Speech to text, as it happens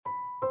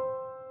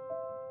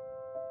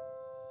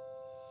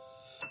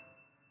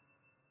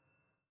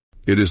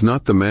It is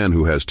not the man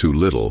who has too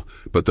little,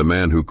 but the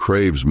man who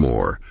craves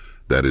more,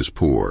 that is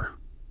poor.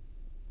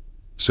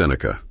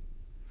 Seneca.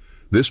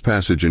 This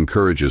passage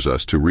encourages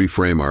us to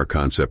reframe our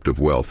concept of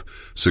wealth,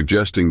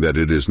 suggesting that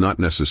it is not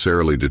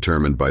necessarily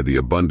determined by the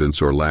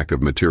abundance or lack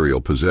of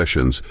material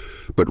possessions,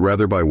 but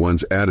rather by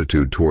one's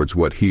attitude towards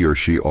what he or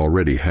she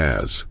already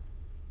has.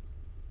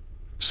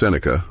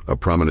 Seneca, a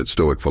prominent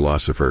Stoic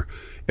philosopher,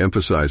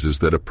 emphasizes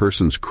that a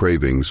person's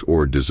cravings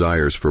or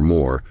desires for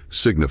more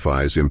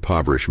signifies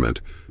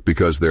impoverishment,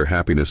 because their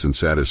happiness and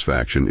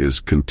satisfaction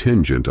is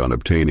contingent on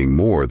obtaining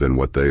more than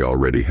what they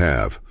already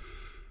have.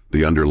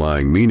 The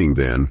underlying meaning,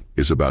 then,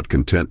 is about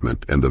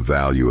contentment and the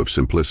value of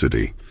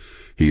simplicity.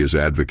 He is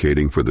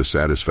advocating for the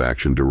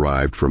satisfaction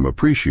derived from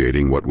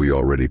appreciating what we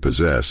already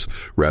possess,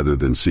 rather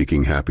than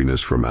seeking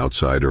happiness from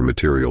outside or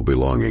material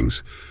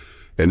belongings.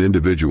 An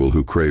individual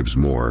who craves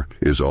more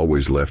is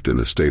always left in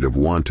a state of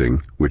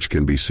wanting, which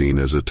can be seen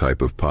as a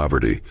type of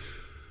poverty.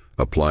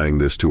 Applying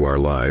this to our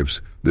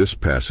lives, this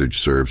passage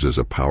serves as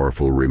a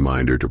powerful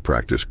reminder to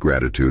practice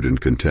gratitude and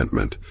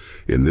contentment.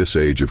 In this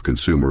age of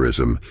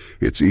consumerism,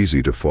 it's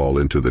easy to fall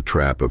into the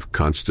trap of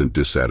constant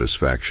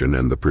dissatisfaction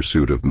and the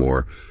pursuit of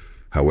more.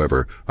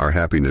 However, our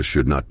happiness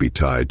should not be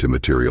tied to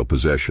material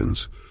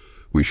possessions.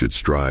 We should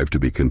strive to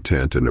be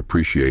content and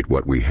appreciate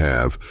what we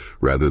have,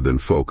 rather than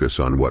focus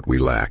on what we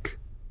lack.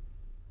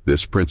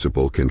 This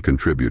principle can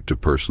contribute to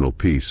personal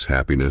peace,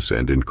 happiness,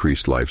 and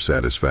increased life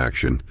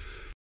satisfaction.